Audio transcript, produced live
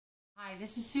Hi,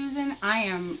 this is Susan. I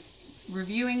am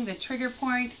reviewing the Trigger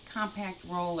Point Compact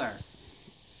Roller.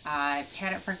 I've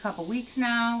had it for a couple weeks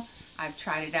now. I've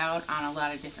tried it out on a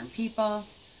lot of different people.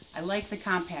 I like the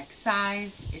compact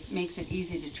size. It makes it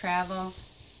easy to travel.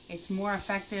 It's more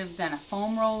effective than a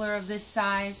foam roller of this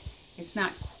size. It's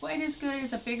not quite as good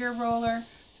as a bigger roller,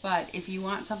 but if you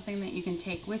want something that you can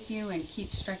take with you and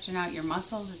keep stretching out your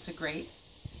muscles, it's a great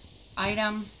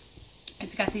item.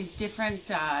 It's got these different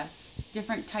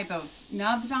type of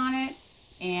nubs on it,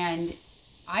 and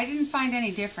I didn't find any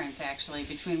difference actually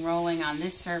between rolling on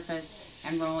this surface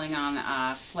and rolling on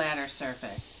a flatter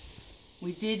surface.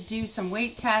 We did do some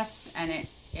weight tests and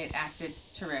it acted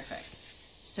terrific.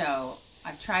 So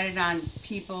I've tried it on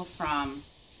people from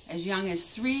as young as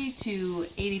 3 to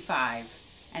 85,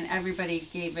 and everybody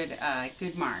gave it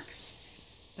good marks.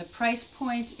 The price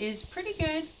point is pretty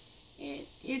good.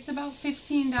 It's about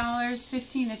 $15, $15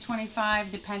 to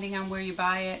 $25 depending on where you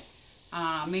buy it.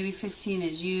 Maybe $15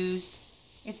 is used.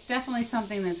 It's definitely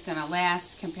something that's going to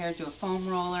last compared to a foam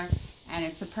roller, and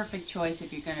it's a perfect choice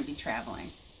if you're going to be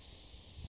traveling.